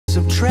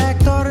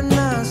Subtract all the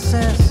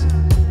nonsense,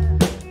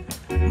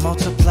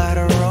 multiply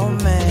the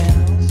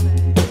romance.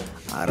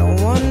 I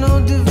don't want no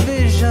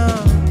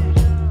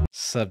division.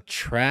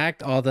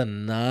 Subtract all the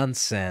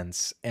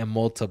nonsense and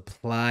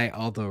multiply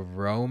all the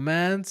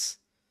romance.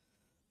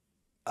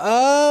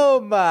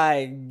 Oh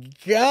my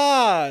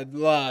God,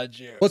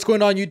 Logic. What's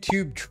going on,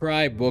 YouTube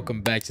tribe?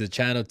 Welcome back to the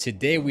channel.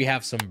 Today we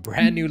have some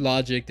brand new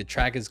Logic. The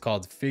track is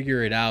called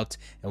Figure It Out,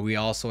 and we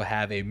also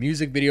have a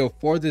music video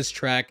for this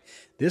track.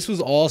 This was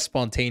all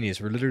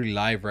spontaneous. We're literally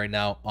live right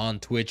now on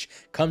Twitch.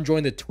 Come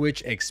join the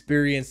Twitch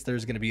experience.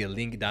 There's going to be a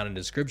link down in the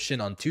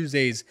description. On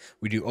Tuesdays,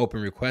 we do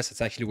open requests.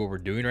 That's actually what we're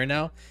doing right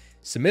now.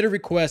 Submit a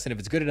request, and if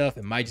it's good enough,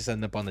 it might just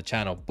end up on the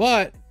channel.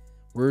 But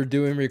we're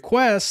doing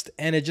requests,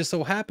 and it just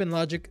so happened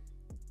Logic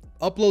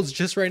uploads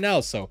just right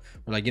now, so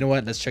we're like, you know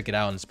what, let's check it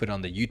out and let's put it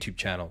on the YouTube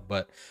channel.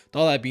 But with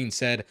all that being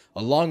said,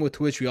 along with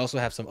Twitch, we also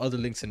have some other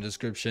links in the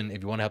description.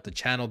 If you want to help the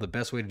channel, the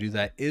best way to do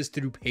that is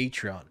through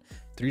Patreon.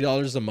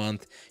 $3 a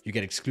month. You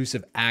get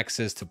exclusive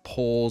access to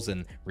polls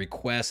and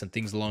requests and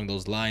things along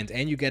those lines,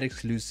 and you get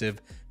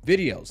exclusive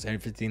videos.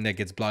 Everything that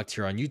gets blocked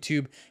here on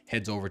YouTube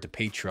heads over to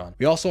Patreon.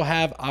 We also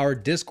have our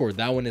Discord.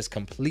 That one is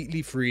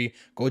completely free.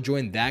 Go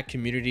join that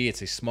community.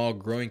 It's a small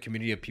growing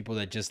community of people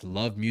that just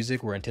love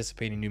music. We're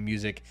anticipating new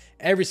music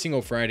every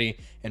single Friday,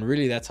 and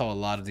really that's how a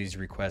lot of these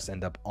requests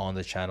end up on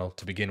the channel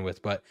to begin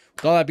with. But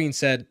with all that being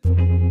said,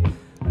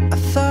 I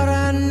thought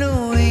I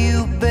knew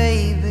you,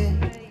 baby.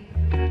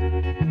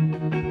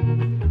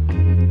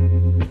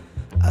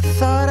 I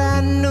thought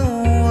I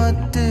knew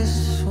what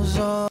this was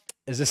all.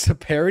 is this a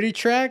parody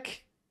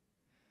track?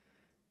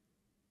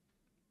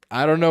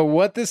 I don't know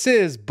what this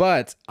is,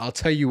 but I'll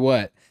tell you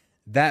what,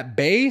 that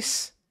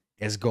bass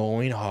is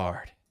going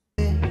hard.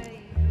 I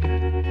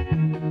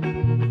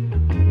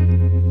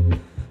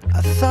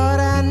thought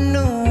I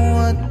knew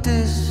what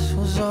this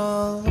was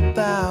all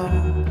about.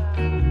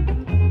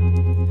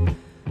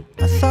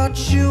 I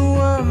thought you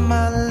were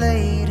my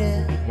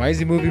lady. Why is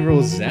he moving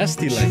real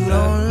zesty like You that?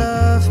 don't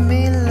love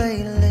me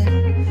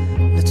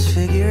lately. Let's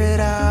figure it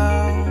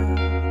out.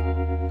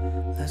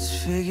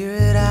 Let's figure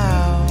it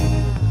out.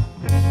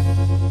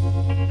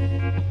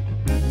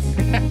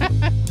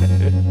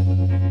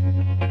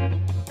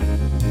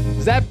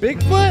 Is that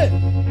Bigfoot?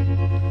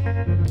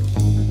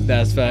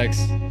 That's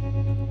facts.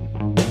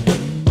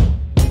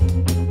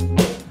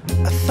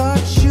 I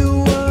thought you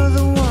were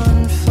the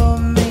one for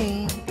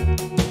me,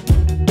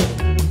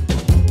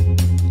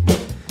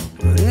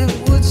 but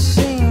it would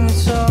seem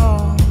it's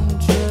all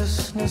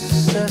just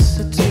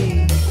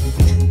necessity.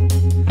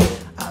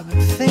 I've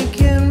been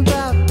thinking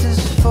about this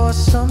for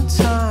some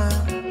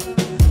time,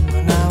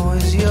 when I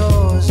was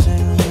yours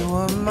and you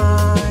were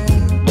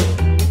mine.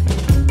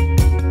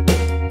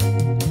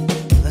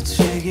 Let's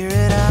figure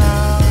it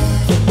out.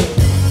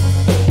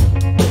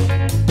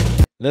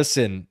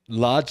 Listen,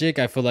 Logic,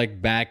 I feel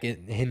like back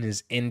in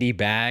his indie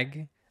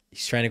bag,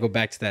 he's trying to go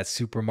back to that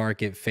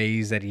supermarket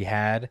phase that he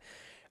had.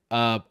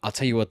 I'll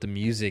tell you what, the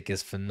music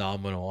is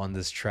phenomenal on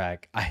this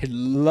track. I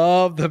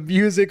love the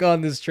music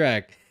on this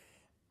track.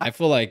 I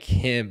feel like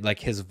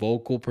his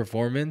vocal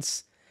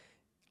performance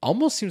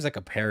almost seems like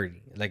a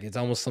parody. Like it's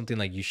almost something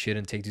like you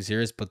shouldn't take too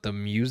serious, but the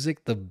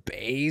music, the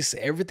bass,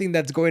 everything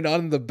that's going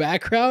on in the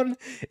background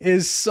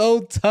is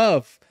so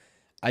tough.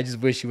 I just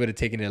wish he would have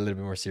taken it a little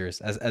bit more serious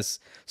as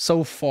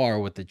so far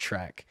with the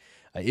track.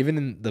 Even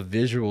in the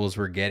visuals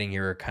we're getting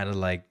here are kind of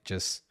like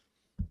just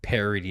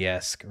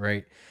parody-esque,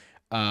 right?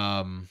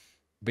 But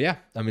yeah,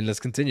 I mean, let's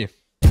continue.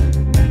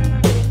 I'm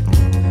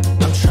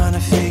trying to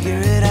figure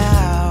it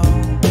out.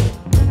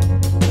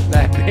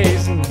 That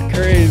bass is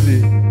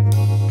crazy.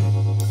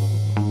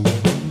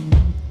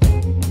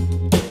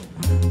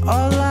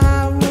 All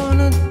I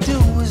wanna do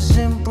is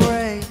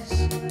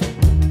embrace,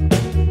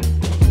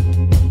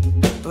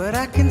 but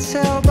I can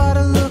tell by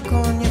the look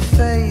on your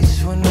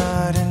face we're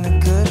not in a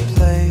good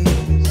place.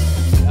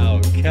 Oh,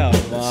 come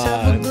Let's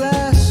have a on.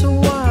 glass of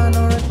wine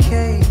or a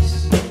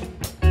case.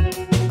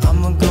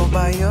 I'ma go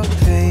by your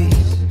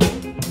pace,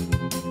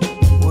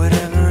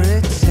 whatever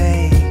it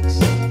takes.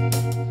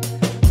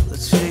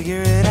 Let's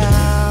figure it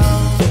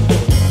out.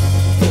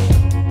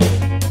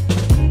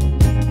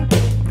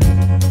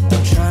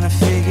 I'm trying to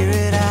figure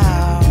it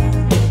out.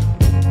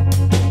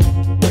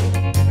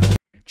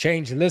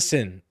 Change,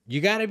 listen,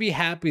 you got to be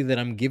happy that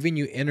I'm giving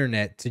you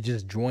internet to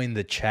just join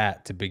the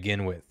chat to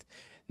begin with.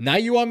 Now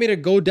you want me to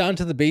go down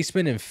to the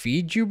basement and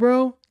feed you,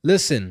 bro?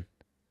 Listen,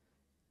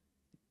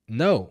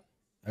 no,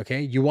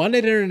 okay? You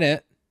wanted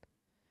internet.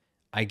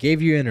 I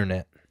gave you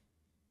internet.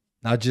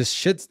 Now just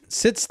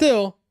sit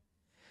still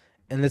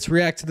and let's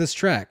react to this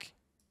track.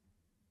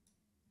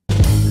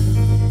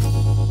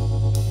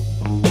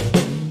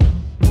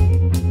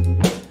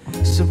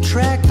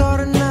 Subtract all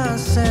the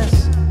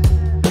nonsense,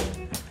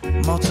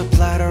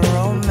 multiply the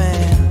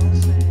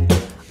romance.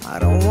 I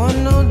don't want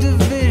no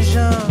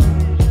division.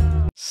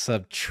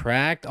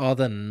 Subtract all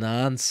the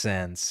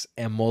nonsense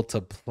and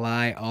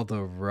multiply all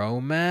the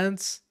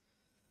romance.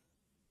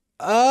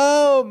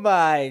 Oh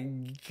my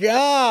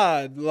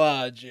God,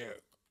 Logic.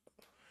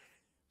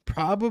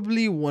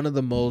 probably one of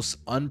the most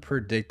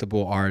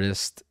unpredictable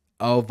artists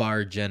of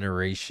our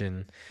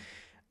generation.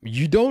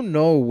 You don't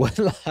know what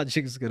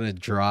Logic's gonna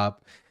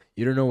drop.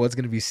 You don't know what's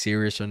gonna be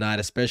serious or not,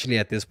 especially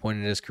at this point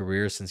in his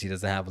career, since he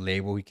doesn't have a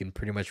label. He can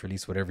pretty much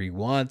release whatever he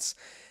wants.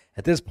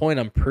 At this point,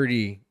 I'm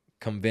pretty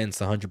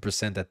convinced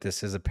 100% that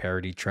this is a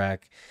parody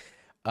track.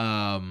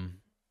 I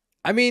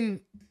mean,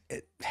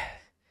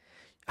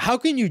 how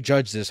can you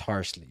judge this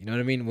harshly? You know what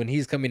I mean? When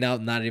he's coming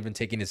out, not even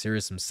taking it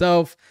serious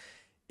himself,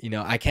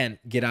 I can't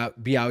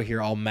be out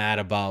here all mad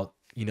about,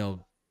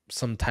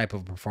 some type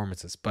of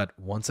performances. But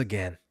once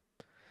again,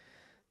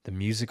 the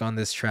music on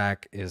this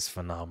track is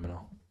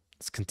phenomenal.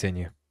 Let's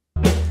continue.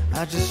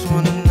 I just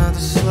want another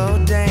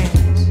slow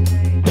dance.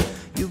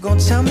 You gon'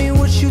 tell me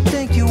what you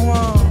think you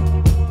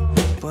want,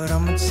 but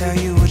I'ma tell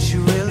you what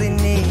you really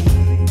need.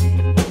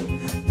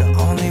 The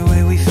only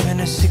way we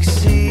finna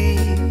succeed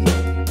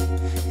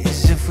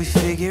is if we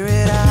figure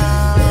it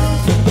out.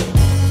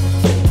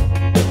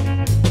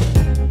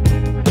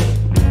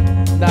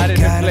 Not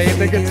even playing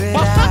the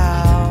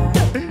guitar.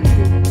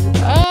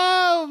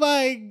 Oh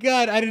my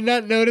God. I did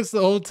not notice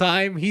the whole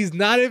time. He's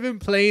not even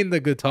playing the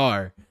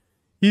guitar.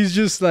 He's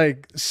just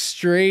like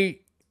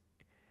straight,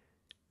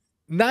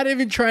 not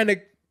even trying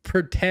to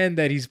pretend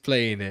that he's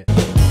playing it. We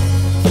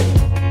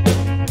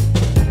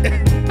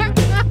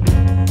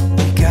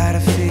gotta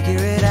figure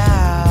it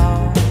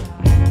out.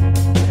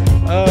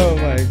 Oh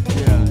my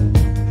God.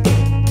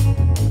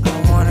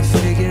 I wanna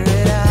figure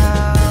it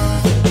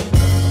out.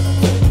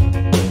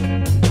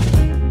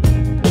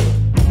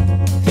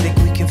 Think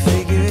we can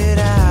figure it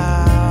out.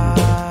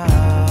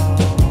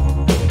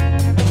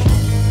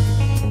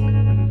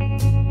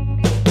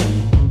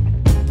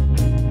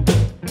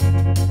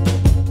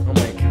 Oh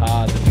my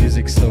God, the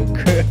music's so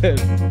good.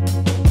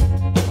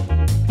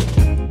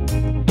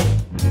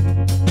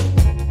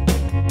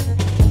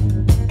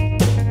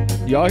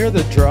 Y'all hear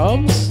the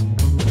drums?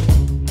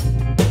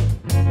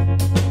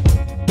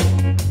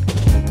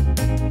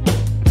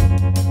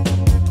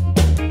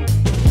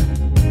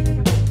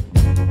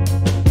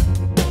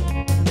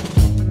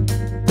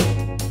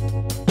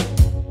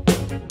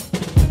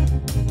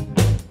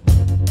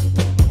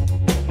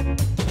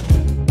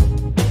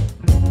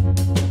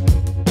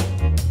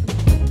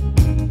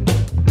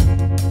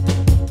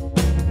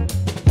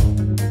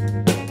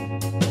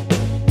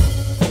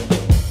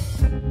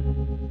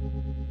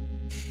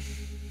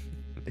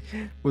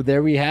 Well,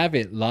 there we have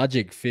it.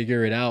 Logic,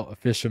 Figure It Out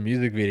official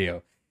music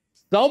video.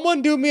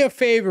 Someone do me a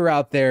favor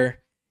out there.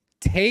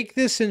 Take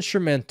this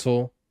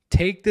instrumental,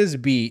 take this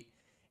beat,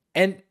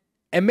 and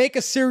make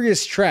a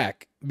serious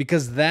track,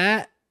 because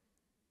the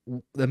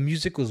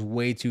music was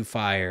way too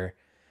fire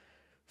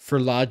for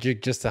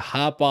Logic just to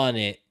hop on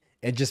it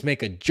and just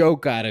make a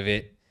joke out of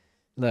it.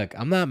 Look,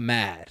 I'm not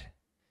mad.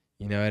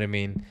 You know what I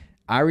mean?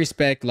 I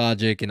respect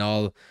Logic and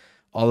all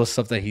the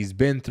stuff that he's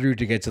been through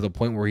to get to the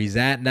point where he's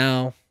at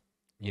now.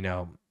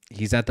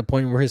 He's at the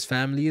point where his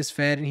family is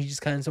fed and he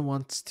just kind of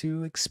wants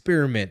to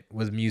experiment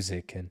with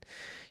music, and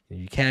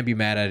you can't be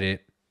mad at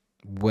it,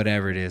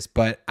 whatever it is.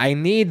 But I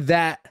need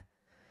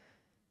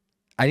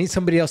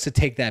somebody else to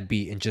take that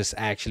beat and just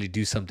actually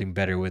do something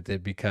better with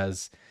it,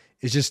 because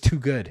it's just too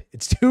good.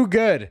 It's too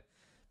good.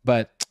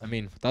 But I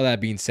mean, with all that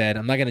being said,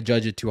 I'm not going to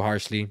judge it too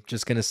harshly.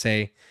 Just going to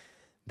say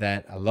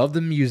that I love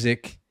the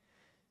music.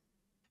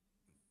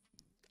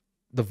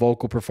 The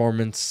vocal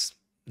performance,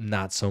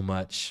 not so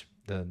much.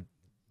 The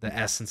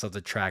essence of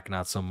the track,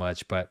 not so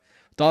much. But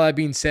with all that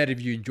being said,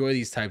 if you enjoy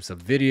these types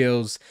of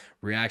videos,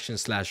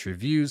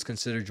 reactions/reviews,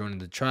 consider joining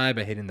the tribe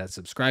by hitting that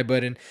subscribe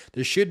button.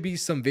 There should be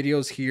some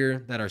videos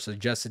here that are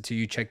suggested to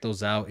you. Check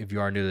those out if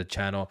you are new to the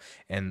channel,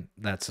 and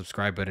that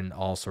subscribe button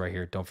also right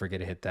here. Don't forget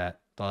to hit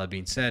that. With all that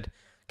being said,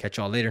 catch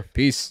y'all later.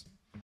 Peace.